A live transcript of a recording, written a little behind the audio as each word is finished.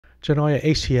ကျွန်တော်ရဲ့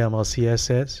HTML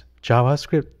CSS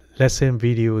JavaScript lesson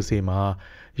videos တွေမှာ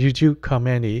YouTube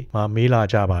comment တွေမှာမေးလာ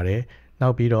ကြပါတယ်နော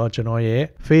က်ပြီးတော့ကျွန်တော်ရဲ့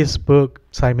Facebook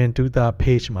SimonThuta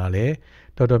page မှာလည်း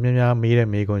တော်တော်များများမေးတဲ့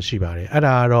မေးခွန်းရှိပါတယ်အဲ့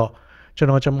ဒါကတော့ကျွန်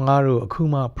တော်တို့အခု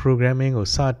မှ programming ကို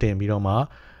စတင်ပြီးတော့မှ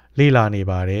လေ့လာနေ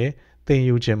ပါတယ်သင်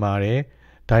ယူချင်ပါတယ်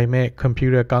ဒါပေမဲ့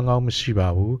computer ကောင်းကောင်းမရှိပါ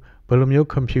ဘူးဘယ်လိုမျိုး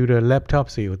computer laptop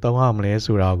တွေကိုသုံးရမလဲ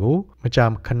ဆိုတာကိုမကြာ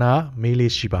ခဏမေး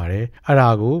လေးရှိပါတယ်အဲ့ဒါ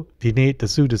ကိုဒီနေ့တ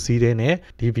စုတစည်းနဲ့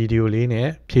ဒီဗီဒီယိုလေးနဲ့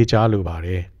ဖြေကြားလိုပါတ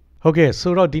ယ်ဟုတ်ကဲ့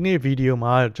ဆိုတော့ဒီနေ့ဗီဒီယို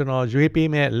မှာကျွန်တော်ရွေးပေး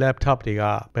မဲ့ laptop တွေက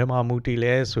ဘယ်မှာမူတည်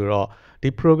လဲဆိုတော့ဒီ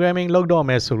programming လုပ်တော့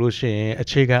မယ်ဆိုလို့ရှိရင်အ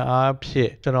ခြေခံအားဖြ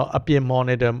င့်ကျွန်တော်အပြင်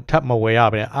monitor ထပ်မဝယ်ရ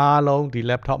ပါနဲ့အားလုံးဒီ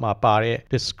laptop မှာပါတဲ့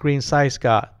ဒီ screen size က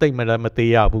တိတ်မ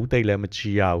သေးရဘူးတိတ်လည်းမ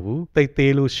ကြီးရဘူးတိတ်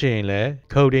သေးလို့ရှိရင်လည်း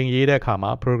coding ရေးတဲ့အခါ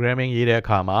မှာ programming ရေးတဲ့အ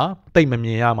ခါမှာတိတ်မမြ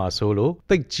င်ရမှာဆိုလို့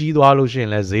တိတ်ကြီးသွားလို့ရှိရ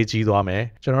င်လည်းဈေးကြီးသွားမယ်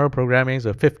ကျွန်တော်တို့ programming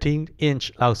ဆို15 inch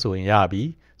လောက်ဆိုရင်ရပြီ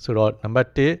ဆိုတော့ number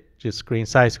 1 ဒီ screen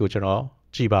size ကိုကျွန်တော်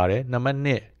ကြည့်ပါတယ်နံပါတ်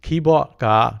2 keyboard က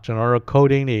ကျွန်တော်တို့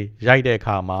coding တွေရိုက်တဲ့အ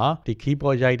ခါမှာဒီ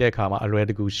keyboard ရိုက်တဲ့အခါမှာအလွယ်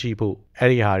တကူရှိဖို့အဲ့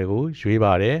ဒီဟာတွေကိုရွေး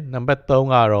ပါတယ်နံပါတ်3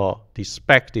ကတော့ဒီ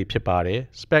spec တွေဖြစ်ပါတယ်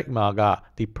spec မှာက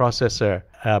ဒီ processor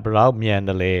ဘယ်လောက်မြန်တ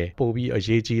ယ်လဲပို့ပြီးအ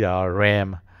ရေးကြီးတာ RAM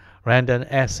random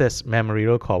access memory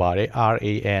လို့ခေါ်ပါတယ်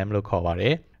RAM လို့ခေါ်ပါတ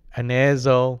ယ်အနည်း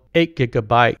ဆုံး8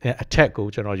 GB attack ကို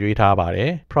ကျွန်တော်ရွေးထားပါတ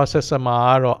ယ် processor မှာ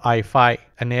ကတော့ i5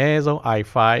 အနည်းဆုံး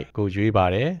i5 ကိုရွေးပါ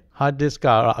တယ် hard disk က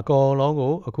တော့အကုန်လုံး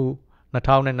ကိုအခု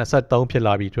2023ဖြစ်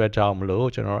လာပြီအတွက်ကြောင့်မလို့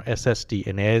ကျွန်တော် SSD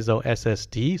အနည်းဆုံး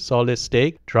SSD solid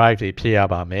state drive တွေဖြစ်ရ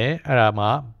ပါမယ်အဲ့ဒါမှ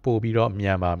ပို့ပြီးတော့မြ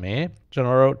န်ပါမယ်ကျွန်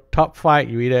တော်တို့ top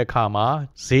 5 ရွေးတဲ့အခါမှာ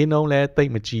ဈေးနှုန်းလည်းသိ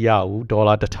ပ်မကြီးရဘူးဒေါ်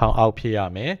လာ1000အောက်ဖြစ်ရ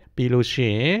မယ်ပြီးလို့ရှိ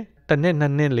ရင်တစ်နှစ်နှ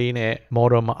စ်နှစ်လေးနဲ့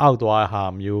model မအောက်သွားဟာ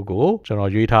မျိုးကိုကျွန်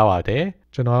တော်ရွေးထားပါတယ်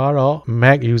ကျွန်တော်ကတော့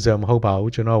Mac user မဟုတ်ပါ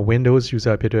ဘူးကျွန်တော် Windows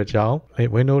user ဖြစ်တဲ့ကြောင့်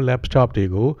Windows laptop တွေ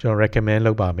ကိုကျွန်တော် recommend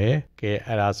လုပ်ပါမယ်ကဲ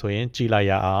အဲ့ဒါဆိုရင်ကြည့်လိုက်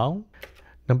ရအောင်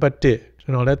number 1ကျွ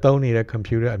န်တော်လည်းသုံးနေတဲ့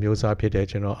computer အမျိုးအစားဖြစ်တဲ့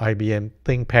ကျွန်တော် IBM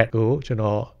ThinkPad ကိုကျွန်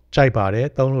တော်ကြိုက်ပါတယ်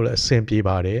သုံးလို့လည်းအဆင်ပြေ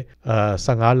ပါတယ်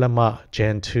15လက်မ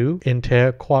Gen 2 Intel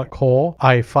Quad Core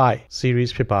i5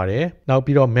 series ဖြစ်ပါတယ်နောက်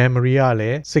ပြီးတော့ memory ကလ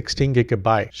ည်း16 GB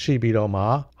ရှိပြီးတော့မှ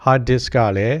hard disk က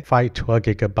လည်း512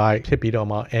 GB ဖြစ်ပြီးတော့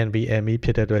မှ NVMe ဖြ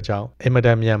စ်တဲ့အတွက်ကြောင့်အင်မတ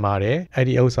န်မြန်ပါတယ်အဲ့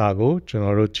ဒီဥစ္စာကိုကျွန်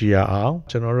တော်တို့ကြည့်ရအောင်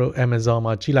ကျွန်တော်တို့ Amazon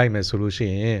မှာကြည့်လိုက်မယ်ဆိုလို့ရှိ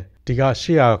ရင်ဒီက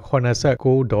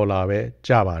$889ပဲ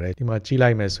ကျပါတယ်ဒီမှာကြည့်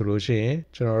လိုက်မယ်ဆိုလို့ရှိရင်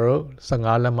ကျွန်တော်တို့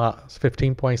15လက်မ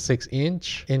 15.6 inch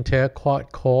Intel Quad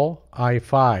Core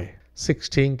i5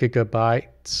 16 GB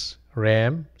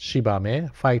RAM ရှိပါမယ်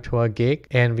512 GB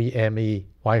NVMe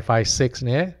Wi-Fi 6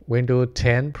 နဲ့ Windows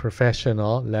 10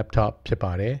 Professional Laptop ဖြစ်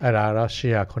ပါတယ်အဲ့ဒါတော့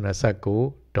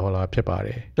$889ဖြစ်ပါတ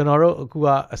ယ်ကျွန်တော်တို့အခုက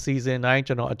အစီအစဉ်တိုင်း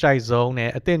ကျွန်တော်အကြိုက်ဆုံးနဲ့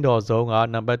အသင့်တော်ဆုံးက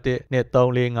နံပါတ်1နဲ့3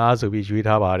 4 5ဆိုပြီးရွေး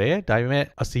ထားပါတယ်ဒါပေမဲ့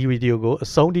အစီဗီဒီယိုကိုအ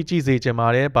ဆုံးထိကြည့်စေချင်ပါ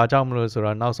တယ်ဘာကြောင့်မလို့ဆို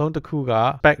တော့နောက်ဆုံးတစ်ခုက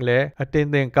spec လည်းအတင်း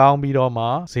တင်ကောင်းပြီးတော့မှ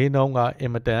ဈေးနှုန်းကအ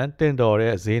င်မတန်တင့်တော်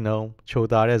တဲ့ဈေးနှုန်းချို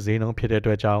သာတဲ့ဈေးနှုန်းဖြစ်တဲ့အ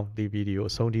တွက်ကြောင့်ဒီဗီဒီယို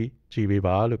အဆုံးထိကြည့်ပေး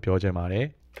ပါလို့ပြောချင်ပါတယ်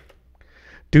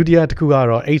ဒုတိယတစ်ခုက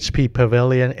တော့ HP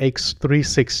Pavilion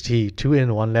X360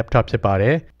 2-in-1 laptop ဖြစ်ပါတ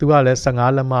ယ်သူကလည်း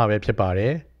15လက်မပဲဖြစ်ပါတ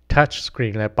ယ် touch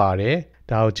screen လည်းပါတယ်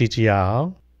ဒါကိုကြည့်ကြည့်အောင်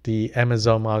ဒီ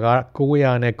Amazon မှာက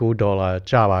$909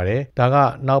ကျပါတယ်ဒါက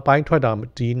နောက်ပိုင်းထွက်တာ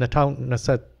ဒီ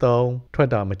2023ထွက်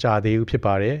တာမကြသေးဘူးဖြစ်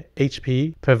ပါတယ် HP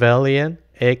Pavilion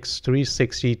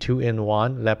X360 2-in-1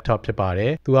 laptop ဖြစ်ပါတ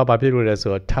ယ်သူကဘာဖြစ်လို့လဲဆို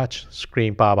တော့ touch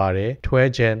screen ပါပါတယ်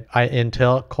12 Gen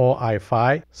Intel Core i5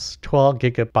 12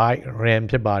 GB RAM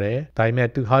ဖြစ်ပါတယ်ဒါပေမဲ့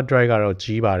သူ hard drive ကတော့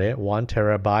ကြီးပါတယ်1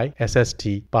 TB SSD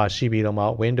ပါရှိပြီးတော့မှ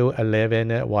Windows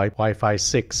 11နဲ့ Wi-Fi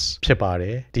 6ဖြစ်ပါတ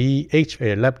ယ်ဒီ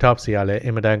laptop စီကလည်းအ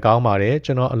င်မတန်ကောင်းပါတယ်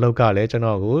ကျွန်တော်အလုပ်ကလည်းကျွန်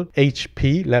တော်ကို HP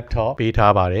laptop ပေး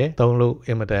ထားပါတယ်သုံးလို့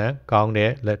အင်မတန်ကောင်း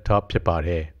တဲ့ laptop ဖြစ်ပါတ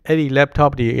ယ်အဲ့ဒီ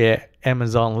laptop တွေရဲ့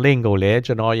Amazon link ကိုလည်း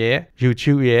ကျွန်တော်ရဲ့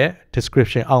YouTube ရဲ့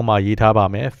description အောက်မှာရေးထားပါ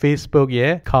မယ် Facebook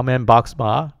ရဲ့ comment box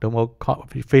မှာဒို့မဟုတ်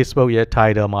Facebook ရဲ့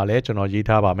title မှာလည်းကျွန်တော်ရေး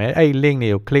ထားပါမယ်အဲ့ဒီ link တွေ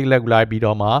ကို click လိုက်ပြီး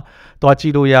တော့မှတွားကြ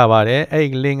ည့်လို့ရပါတယ်အဲ့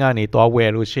ဒီ link ကနေတွားဝ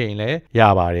ယ်လို့ရှိရင်လည်းရ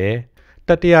ပါတယ်တ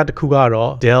တိယတစ်ခုက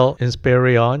တော့ Dell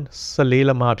Inspiron 14လ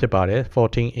က်မဖြစ်ပါတယ်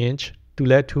14 inch သူ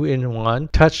လည်း 2-in-1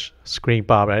 touch screen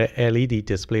ပါပါတယ် LED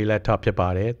display laptop ဖြစ်ပါ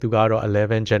တယ်သူကတော့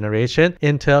11 generation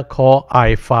Intel Core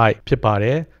i5 ဖြစ်ပါတ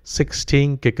ယ်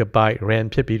16 GB RAM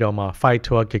ဖြစ်ပြီးတော့မှ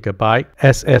512 GB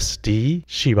SSD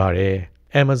ရှိပါတယ်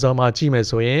Amazon မှာကြည့်မယ်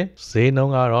ဆိုရင်ဈေးနှု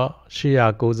န်းကတော့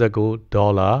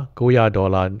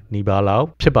$899 နီးပါးလောက်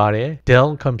ဖြစ်ပါတယ် Dell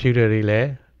computer တွေလည်း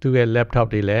သူ့ရဲ့ laptop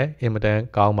တွေလည်းအင်မတန်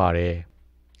ကောင်းပါတယ်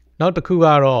နောက်တစ်ခုက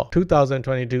တော့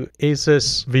2022 ASUS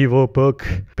VivoBook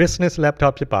business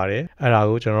laptop ဖြစ်ပါတယ်အဲ့ဒါ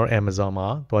ကိုကျွန်တော်တို့ Amazon မှာ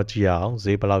တွားကြည့်အောင်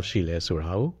ဈေးဘယ်လောက်ရှိလဲဆို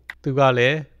တာကိုသူကလ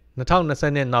ည်း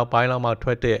 2020နောက်ပိုင်းလောက်မှာထွ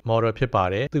က်တဲ့ model ဖြစ်ပါ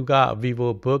တယ်သူက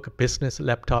VivoBook business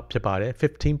laptop ဖြစ်ပါတယ်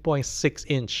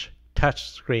 15.6 inch touch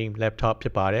screen laptop ဖြ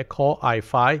စ်ပါတယ် Core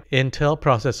i5 Intel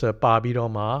processor ပါပြီး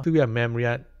တော့မှသူ့ရဲ့ memory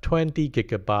က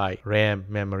20GB RAM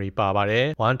memory ပါပါတယ်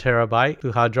 1TB သူ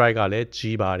hard drive ကလည်း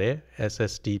ကြီးပါတယ်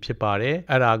SSD ဖြစ်ပါတယ်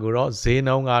အဲ့ဒါကိုတော့ဈေး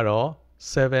နှုန်းကတော့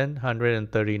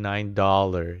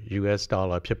$739 US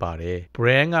dollar ဖြစ်ပါတယ်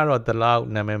brand ကတော့ဒီလောက်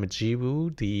နာမည်မကြီးဘူး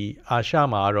ဒီအာရှ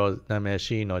မှာတော့နာမည်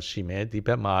ရှိရင်တော့ရှိမယ်ဒီဘ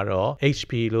က်မှာတော့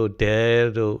HP လို့ Dell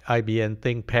လို့ IBM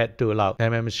ThinkPad တို့လောက်နာ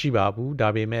မည်မရှိပါဘူးဒါ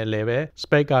ပေမဲ့လည်းပဲ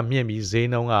spec ကမြင့်ပြီးဈေး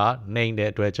နှုန်းကနှိမ်တဲ့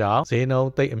အတွက်ကြောင့်ဈေးနှုန်း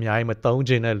သိပ်အများကြီးမသုံး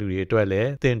ချင်တဲ့လူတွေအတွက်လည်း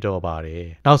သင့်တော်ပါတယ်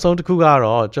နောက်ဆုံးတစ်ခုက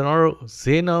တော့ကျွန်တော်တို့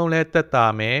ဈေးနှုန်းလည်းသက်သာ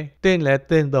မယ်တင့်လည်း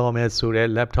သင့်တော်မယ်ဆိုတဲ့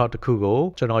laptop တစ်ခုကို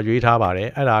ကျွန်တော်ရွေးထားပါတယ်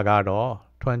အဲ့ဒါကတော့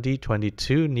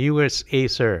 2022 newest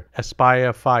Acer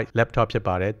Aspire 5 laptop ဖြစ်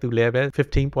ပါတယ်သူလည်းပဲ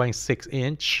 15.6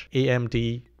 inch AMD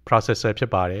processor ဖြ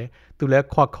စ်ပါတယ်သူလည်း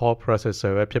quad core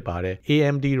processor ပဲဖြစ်ပါတယ်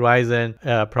AMD Ryzen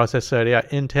processor တွေက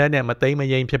Intel နဲ့မသိမ်းမ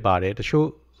ယိမ်းဖြစ်ပါတယ်တချို့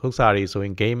ဥစ္စာတွေဆိုရ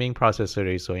င် gaming processor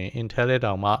တွေဆိုရင် Intel လက်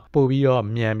တောင်မှပို့ပြီးတော့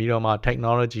မြန်ပြီးတော့မှ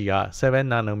technology က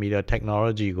7 nanometer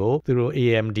technology ကိုသူတို့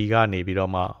AMD ကနေပြီး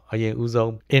တော့မှအရင်ဦး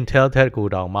ဆုံး Intel ထက်ကို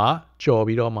တောင်မှကျော်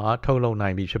ပြီးတော့မှထုတ်လုပ်နို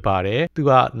င်ပြီဖြစ်ပါတယ်သူ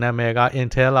ကနာမည်က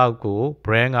Intel လောက်ကို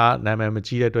brand ကနာမည်မ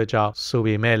ကြီးတဲ့အတွက်ကြောင့်ဆို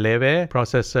ပေမဲ့လည်းပဲ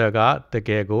processor ကတက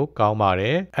ယ်ကိုကောင်းပါတ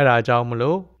ယ်အဲ့ဒါကြောင့်မ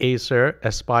လို့ Acer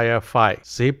Aspire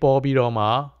 5ဈေးပေါ်ပြီးတော့မှ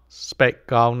spec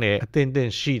ကောင်းတဲ့အသ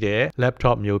င့်ရှိတဲ့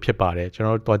laptop မျိုးဖြစ်ပါတယ်ကျွန်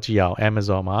တော်တို့တွားကြည့်အောင်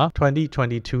Amazon မှာ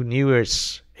2022 newest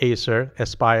Acer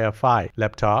Aspire 5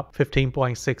 laptop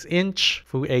 15.6 inch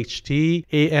Full HD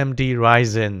AMD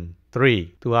Ryzen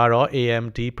 3သူကတော့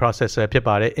AMD processor ဖြစ်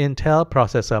ပါတယ် Intel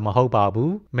processor မဟုတ်ပါ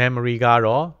ဘူး memory က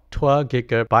တော့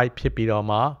12GB ဖြစ်ပြီးတော့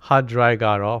မှ hard drive က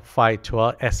တော့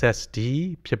 512 SSD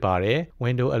ဖြစ်ပါတယ်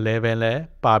Windows 11လည်း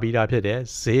ပါပြီးသားဖြစ်တယ်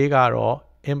ဈေးကတော့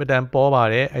အင်မတန်ပေါ်ပါ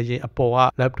တယ်အရင်အပေါ်က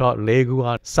laptop ၄ခုက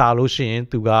စာလို့ရှိရင်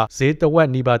သူကဈေးတစ်ဝက်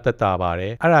နီးပါးတက်တာပါတ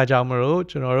ယ်အဲ့ဒါကြောင့်မလို့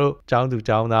ကျွန်တော်တို့ကျောင်းသူ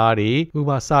ကျောင်းသားတွေဥပ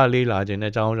မာစလေးလာခြင်း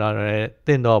နဲ့ကျောင်းသားတွေတ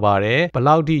င်တော်ပါတယ်ဘယ်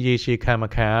လောက်ထိရေရှည်ခံမ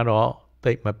ခံရတော့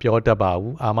သိမပြောတတ်ပါ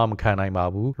ဘူးအာမမခံနိုင်ပါ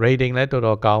ဘူး rating လည်းတော်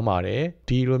တော်ကောင်းပါတယ်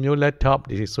ဒီလိုမျိုး laptop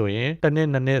တွေဆိုရင်တစ်နှစ်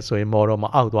နှစ်နှစ်ဆိုရင် model မ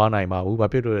အောက်သွားနိုင်ပါဘူးဘာ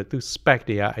ဖြစ်လို့လဲသူ spec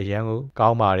တွေကအရန်ကိုကော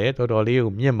င်းပါတယ်တော်တော်လေး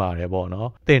ကိုမြင့်ပါတယ်ပေါ့နော်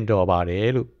တင့်တော်ပါတယ်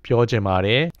လို့ပြောချင်ပါတ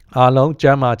ယ်အားလုံးကျ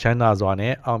န်းမာချမ်းသာစွာ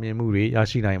နဲ့အောင်မြင်မှုတွေရ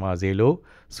ရှိနိုင်ပါစေလို့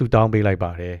ဆုတောင်းပေးလိုက်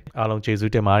ပါတယ်အားလုံးကျေး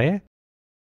ဇူးတင်ပါတယ်